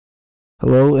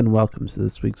Hello and welcome to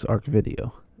this week's ARK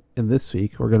video. In this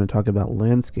week we're going to talk about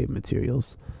landscape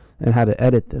materials and how to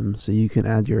edit them so you can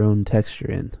add your own texture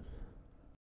in.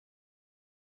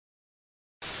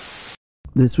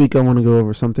 This week I want to go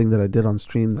over something that I did on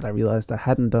stream that I realized I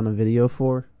hadn't done a video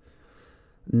for.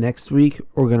 Next week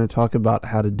we're going to talk about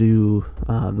how to do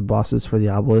the bosses for the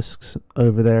obelisks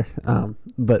over there,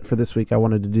 but for this week I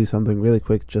wanted to do something really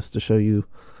quick just to show you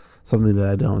something that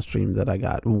I did on stream that I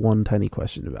got one tiny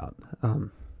question about.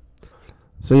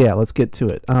 So yeah, let's get to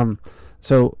it.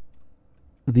 So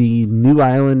the new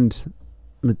island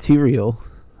material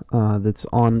that's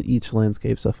on each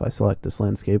landscape, so if I select this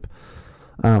landscape,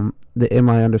 the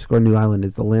mi_new island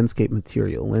is the landscape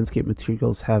material. Landscape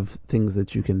materials have things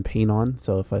that you can paint on,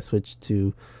 so if I switch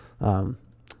to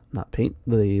not paint,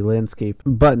 the landscape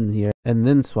button here, and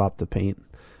then swap the paint,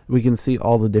 we can see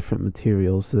all the different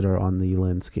materials that are on the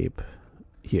landscape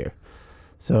here.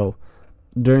 So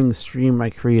during the stream I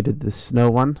created this snow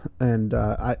one, and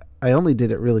I only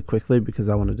did it really quickly because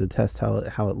I wanted to test how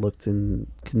it looked in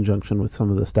conjunction with some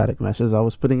of the static meshes I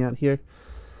was putting out here.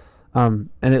 And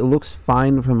it looks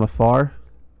fine from afar,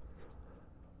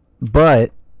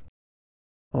 but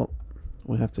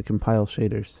we have to compile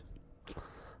shaders.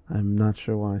 I'm not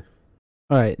sure why.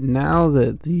 Alright, now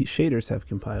that the shaders have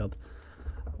compiled,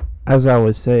 as I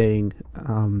was saying,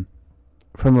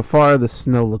 from afar the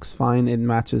snow looks fine. It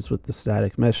matches with the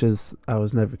static meshes. I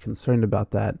was never concerned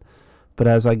about that. But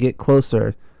as I get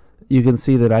closer, you can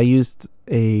see that I used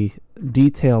a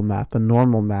detail map, a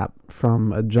normal map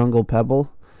from a jungle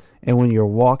pebble. And when you're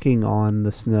walking on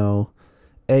the snow,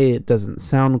 A, it doesn't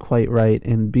sound quite right,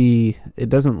 and B, it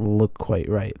doesn't look quite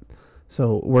right.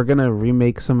 So we're going to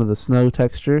remake some of the snow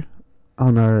texture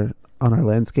on our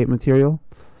landscape material.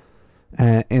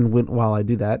 And while I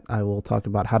do that, I will talk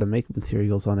about how to make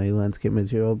materials on a landscape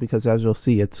material, because as you'll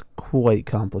see, it's quite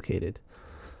complicated.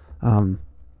 When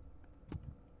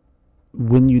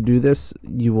you do this,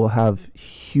 you will have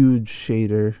huge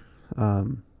shader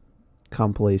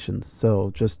compilations,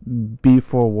 so just be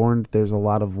forewarned, there's a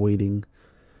lot of waiting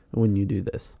when you do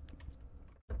this.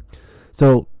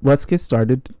 So let's get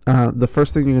started. The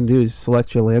first thing you're going to do is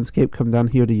select your landscape, come down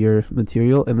here to your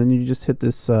material, and then you just hit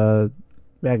this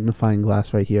magnifying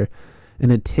glass right here,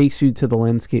 and it takes you to the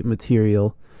landscape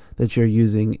material that you're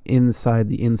using inside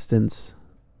the instance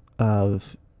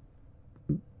of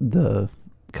the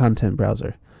content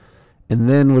browser. And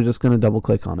then we're just going to double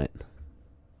click on it.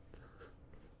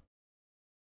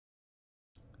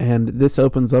 And this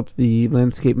opens up the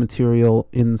landscape material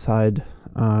inside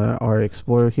our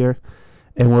Explorer here.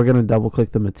 And we're going to double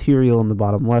click the material in the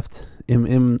bottom left,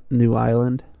 new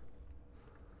island.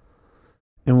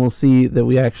 And we'll see that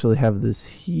we actually have this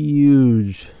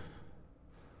huge,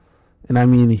 and I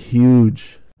mean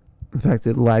huge, in fact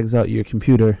it lags out your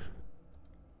computer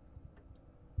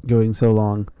going so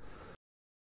long.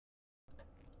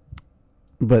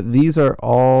 But these are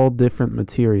all different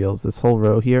materials, this whole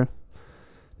row here.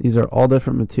 These are all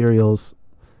different materials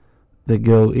that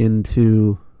go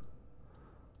into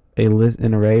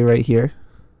an array right here,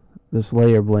 this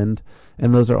layer blend,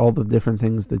 and those are all the different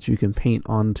things that you can paint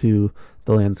onto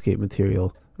the landscape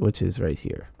material, which is right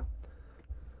here.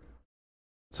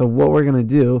 So what we're going to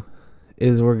do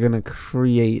is we're going to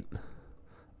create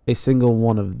a single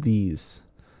one of these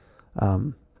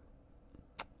a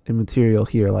material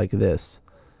here like this,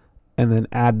 and then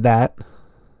add that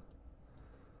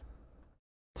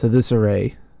to this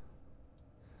array,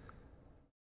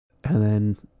 and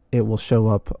then it will show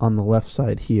up on the left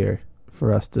side here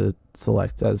for us to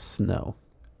select as snow.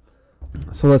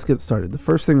 So let's get started. The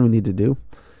first thing we need to do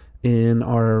in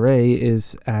our array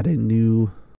is add a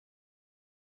new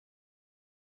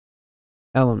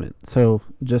element. So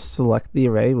just select the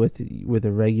array with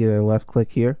a regular left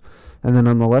click here, and then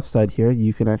on the left side here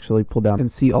you can actually pull down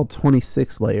and see all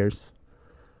 26 layers.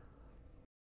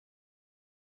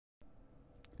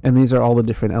 And these are all the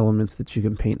different elements that you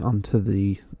can paint onto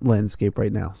the landscape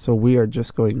right now. So we are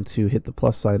just going to hit the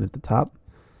plus sign at the top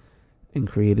and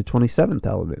create a 27th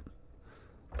element.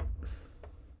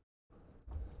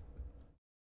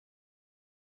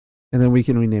 And then we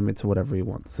can rename it to whatever we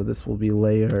want. So this will be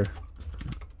layer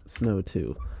snow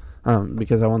 2,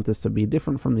 because I want this to be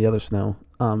different from the other snow,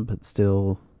 but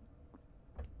still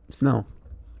snow.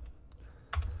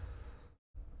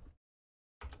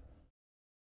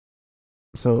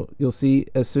 So you'll see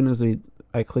as soon as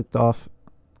I clicked off,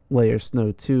 layer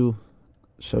snow 2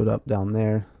 showed up down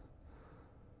there.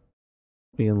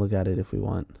 We can look at it if we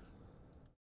want.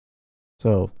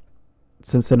 So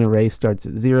since an array starts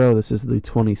at 0, this is the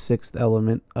 26th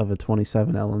element of a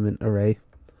 27 element array.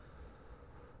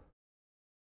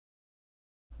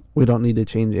 We don't need to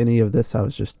change any of this. I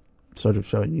was just sort of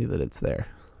showing you that it's there.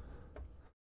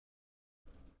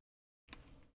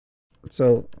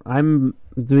 So I'm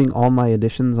doing all my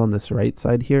additions on this right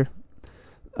side here.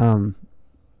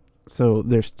 So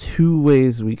there's two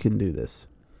ways we can do this.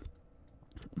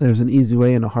 There's an easy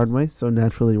way and a hard way. So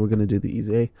naturally we're going to do the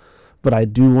easy way. But I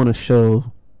do want to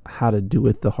show how to do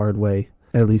it the hard way,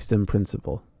 at least in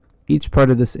principle. Each part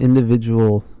of this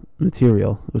individual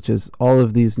material, which is all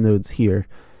of these nodes here,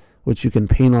 which you can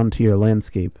paint onto your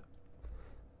landscape,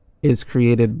 is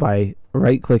created by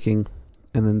right-clicking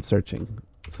and then searching.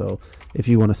 So if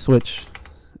you want to switch,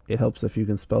 it helps if you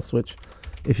can spell switch.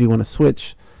 If you want to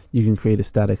switch, you can create a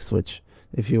static switch.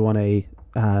 If you want a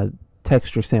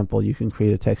texture sample, you can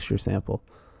create a texture sample,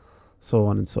 so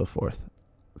on and so forth.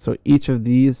 So each of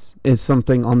these is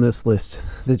something on this list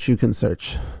that you can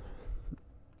search.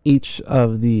 Each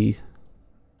of the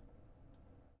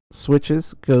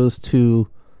switches goes to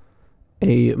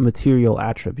a material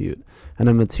attribute, and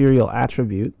a material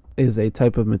attribute is a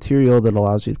type of material that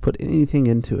allows you to put anything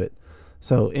into it.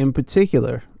 So in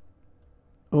particular,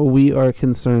 we are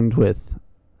concerned with,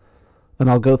 and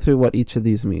I'll go through what each of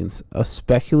these means: a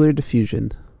specular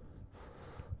diffusion,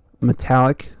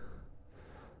 metallic,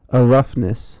 a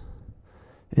roughness,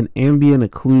 an ambient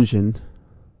occlusion.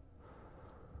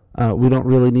 We don't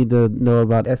really need to know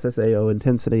about SSAO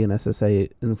intensity and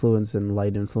SSA influence and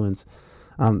light influence.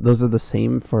 Those are the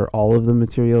same for all of the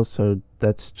materials, so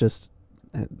that's just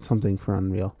something for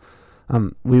Unreal.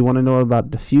 We want to know about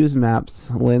diffuse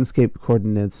maps, landscape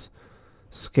coordinates,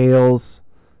 scales,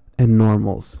 and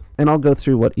normals. And I'll go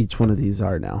through what each one of these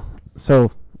are now.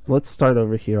 So let's start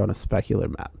over here on a specular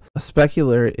map. A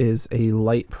specular is a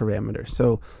light parameter.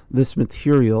 So this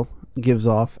material gives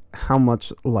off how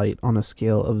much light on a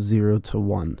scale of 0 to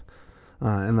 1.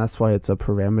 And that's why it's a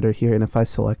parameter here. And if I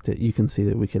select it, you can see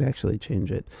that we can actually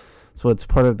change it. So it's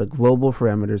part of the global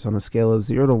parameters. On a scale of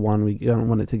 0 to 1, we don't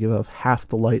want it to give off half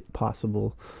the light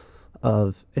possible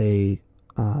of a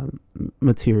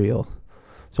material.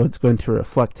 So it's going to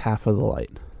reflect half of the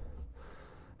light.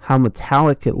 How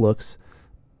metallic it looks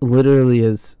literally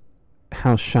is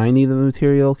how shiny the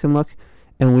material can look.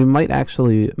 And we might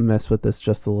actually mess with this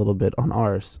just a little bit on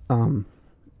ours.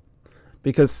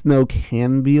 Because snow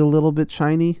can be a little bit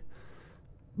shiny,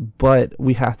 but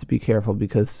we have to be careful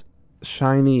because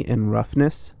shiny and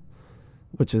roughness,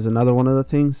 which is another one of the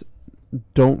things,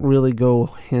 don't really go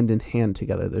hand in hand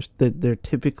together. They're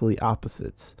typically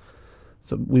opposites.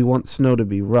 So we want snow to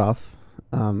be rough,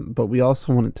 but we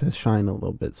also want it to shine a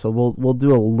little bit. So we'll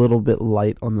do a little bit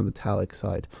light on the metallic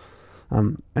side.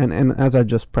 And as I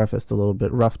just prefaced a little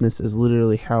bit, roughness is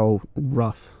literally how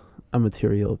rough a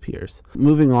material appears.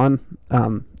 Moving on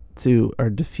to our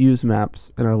diffuse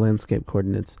maps and our landscape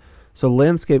coordinates. So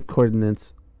landscape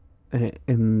coordinates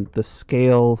in the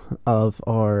scale of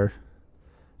our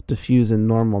diffuse and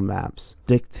normal maps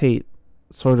dictate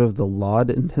sort of the LOD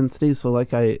intensity. So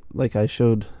like I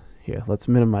showed here, let's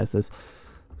minimize this.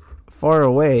 Far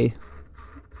away,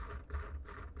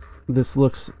 this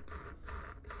looks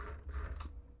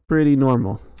pretty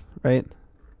normal, right?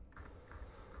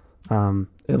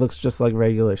 It looks just like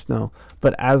regular snow.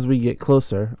 But as we get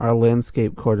closer, our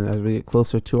landscape coordinates, as we get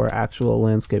closer to our actual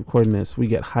landscape coordinates, we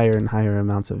get higher and higher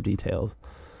amounts of details.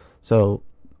 So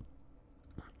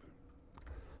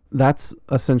that's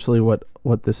essentially what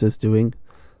this is doing.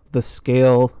 The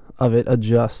scale of it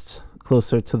adjusts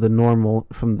closer to the normal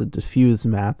from the diffuse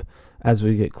map as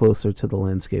we get closer to the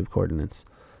landscape coordinates.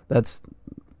 That's,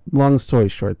 long story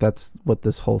short, that's what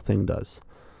this whole thing does.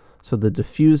 So the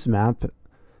diffuse map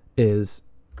is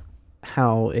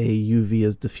how a UV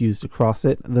is diffused across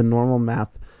it. The normal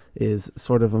map is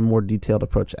sort of a more detailed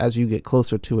approach. As you get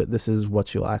closer to it, this is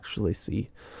what you'll actually see.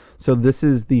 So this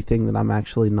is the thing that I'm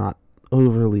actually not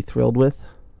overly thrilled with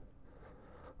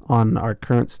on our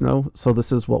current snow. So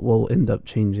this is what we'll end up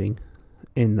changing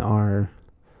in our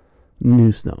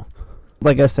new snow.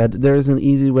 Like I said, there is an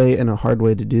easy way and a hard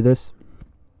way to do this,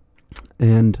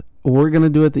 and we're going to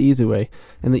do it the easy way.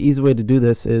 And the easy way to do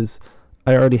this is,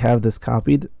 I already have this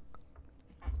copied,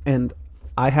 and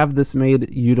I have this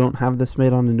made. You don't have this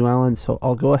made on a new island, so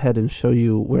I'll go ahead and show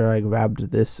you where I grabbed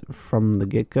this from the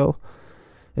get-go.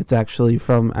 It's actually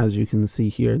from, as you can see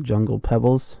here, Jungle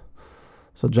Pebbles.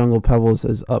 So Jungle Pebbles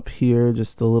is up here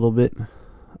just a little bit.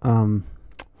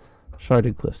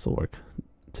 Sharded Cliffs will work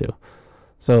too.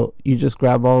 So you just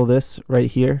grab all of this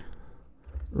right here,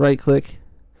 right click,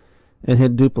 and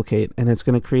hit duplicate, and it's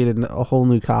going to create a whole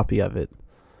new copy of it.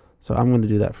 So I'm going to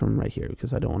do that from right here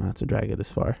because I don't want to have to drag it as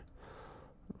far.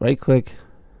 Right click,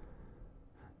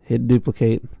 hit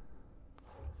duplicate,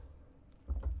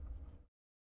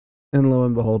 And lo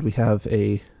and behold, we have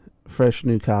a fresh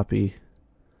new copy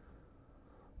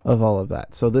of all of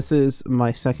that. So this is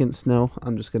my second snow.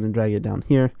 I'm just going to drag it down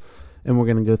here, and we're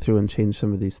going to go through and change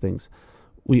some of these things.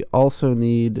 We also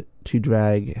need to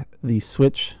drag the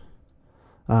switch,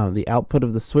 the output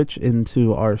of the switch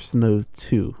into our snow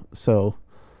 2. So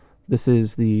this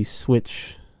is the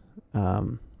switch.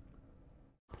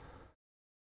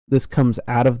 This comes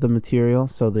out of the material,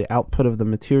 so the output of the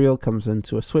material comes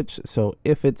into a switch. So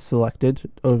if it's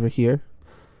selected over here,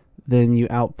 then you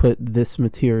output this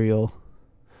material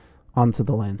onto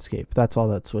the landscape. That's all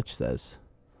that switch says.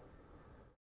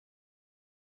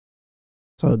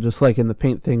 So just like in the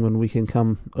paint thing, when we can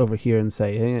come over here and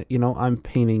say, hey, you know, I'm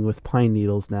painting with pine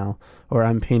needles now, or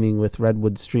I'm painting with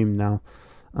redwood stream now,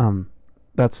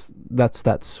 that's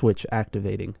that switch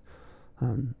activating.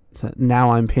 So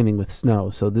now I'm painting with snow,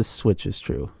 so this switch is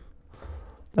true.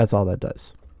 That's all that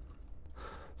does.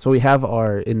 So we have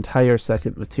our entire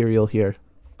second material here,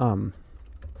 and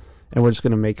we're just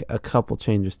going to make a couple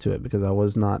changes to it because I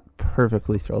was not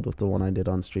perfectly thrilled with the one I did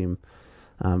on stream,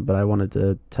 but I wanted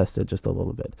to test it just a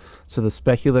little bit. So the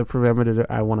specular parameter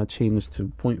I want to change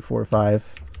to 0.45.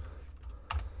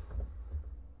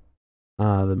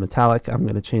 The metallic I'm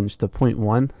going to change to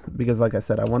 0.1 because, like I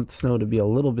said, I want snow to be a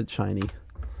little bit shiny,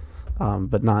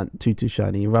 but not too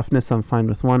shiny. Roughness I'm fine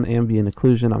with 1. Ambient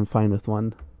occlusion I'm fine with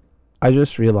 1. I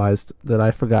just realized that I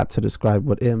forgot to describe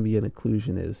what ambient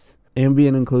occlusion is.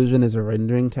 Ambient occlusion is a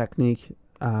rendering technique,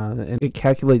 and it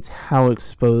calculates how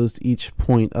exposed each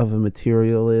point of a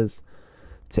material is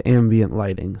to ambient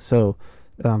lighting. So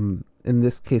in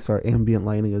this case, our ambient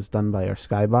lighting is done by our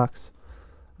skybox.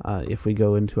 If we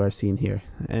go into our scene here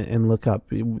and look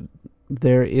up,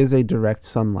 there is a direct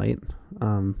sunlight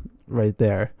right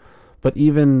there. But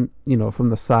even, you know, from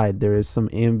the side, there is some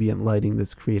ambient lighting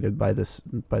that's created by this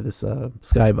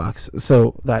skybox.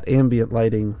 So that ambient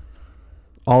lighting,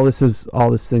 all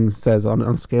this thing says on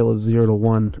a scale of 0 to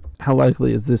 1, how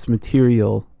likely is this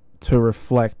material to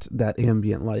reflect that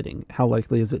ambient lighting? How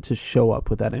likely is it to show up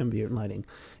with that ambient lighting?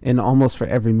 And almost for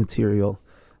every material,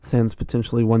 sans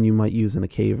potentially one you might use in a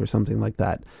cave or something like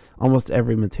that, almost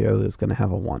every material is going to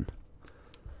have a 1.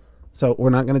 So we're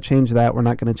not going to change that. We're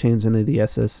not going to change any of the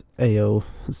SSAO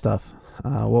stuff.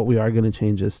 What we are going to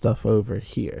change is stuff over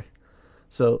here.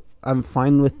 So I'm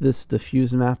fine with this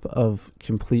diffuse map of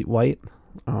complete white.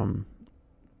 You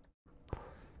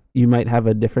might have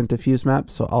a different diffuse map,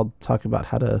 so I'll talk about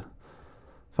how to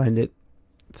find it.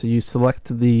 So you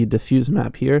select the diffuse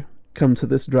map here, come to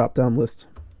this drop-down list,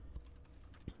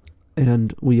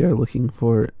 and we are looking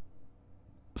for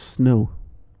snow.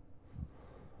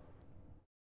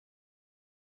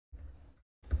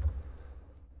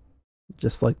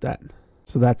 Just like that.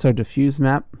 So that's our diffuse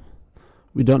map.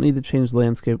 We don't need to change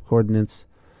landscape coordinates,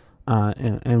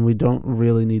 and we don't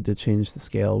really need to change the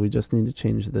scale. We just need to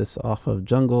change this off of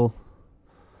jungle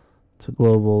to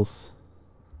globals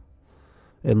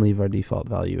and leave our default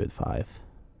value at 5.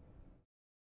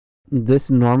 This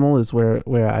normal is where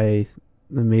I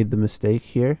made the mistake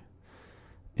here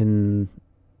in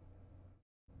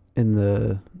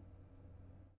the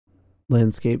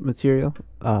landscape material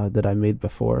that I made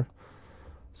before.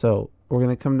 So we're going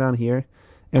to come down here,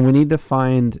 and we need to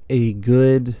find a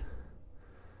good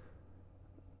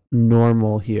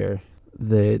normal here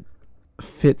that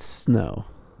fits snow.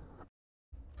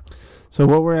 So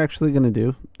what we're actually going to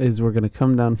do is we're going to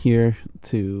come down here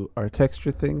to our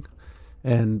texture thing,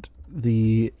 and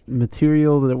the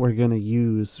material that we're going to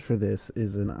use for this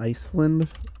is an Iceland.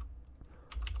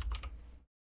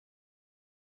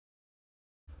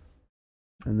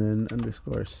 And then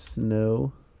underscore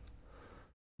snow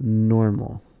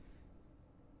normal.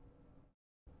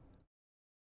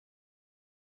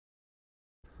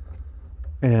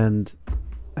 And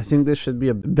I think this should be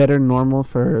a better normal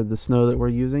for the snow that we're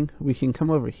using. We can come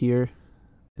over here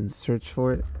and search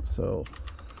for it. So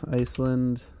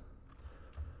Iceland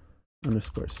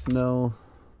underscore snow.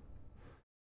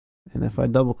 And if I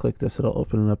double click this, it'll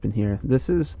open it up in here. This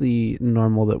is the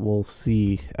normal that we'll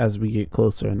see as we get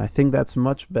closer. And I think that's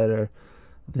much better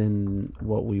than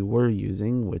what we were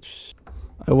using, which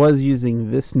I was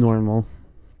using this normal,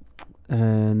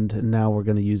 and now we're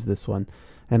going to use this one.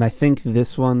 And I think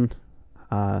this one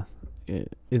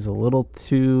is a little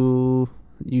too,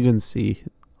 you can see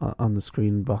on the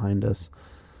screen behind us,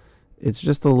 it's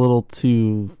just a little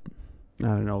too, I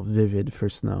don't know, vivid for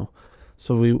snow.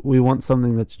 So we want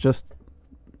something that's just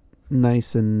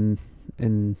nice and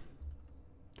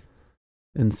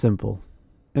simple.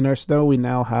 In our snow, we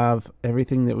now have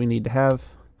everything that we need to have.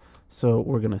 So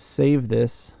we're going to save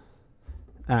this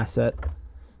asset,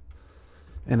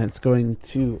 and it's going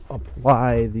to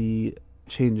apply the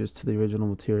changes to the original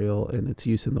material and its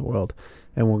use in the world,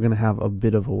 and we're going to have a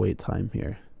bit of a wait time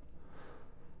here.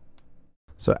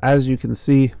 So as you can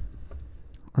see,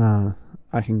 I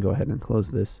can go ahead and close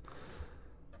this.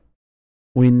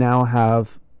 We now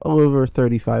have over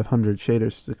 3,500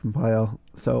 shaders to compile,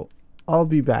 so I'll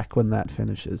be back when that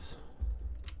finishes.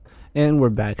 And we're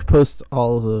back post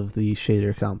all of the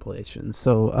shader compilations.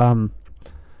 So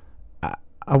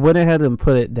I went ahead and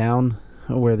put it down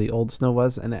where the old snow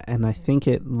was, and I think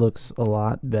it looks a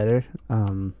lot better.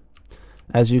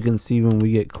 As you can see, when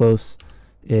we get close,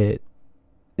 it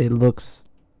looks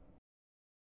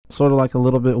sort of like a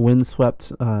little bit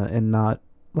windswept, and not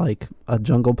like a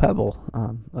jungle pebble.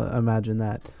 Imagine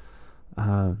that.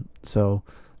 So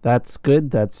that's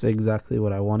good. That's exactly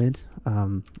what I wanted.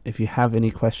 If you have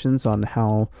any questions on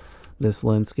how this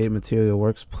landscape material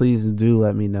works, please do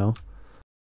let me know.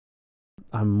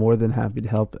 I'm more than happy to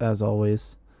help, as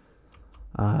always.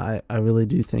 I really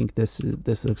do think this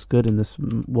looks good, and this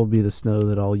will be the snow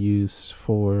that I'll use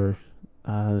for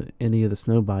any of the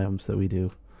snow biomes that we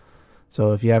do.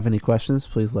 So if you have any questions,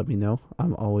 please let me know.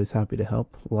 I'm always happy to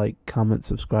help. Like, comment,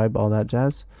 subscribe, all that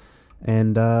jazz.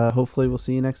 And hopefully we'll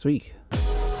see you next week.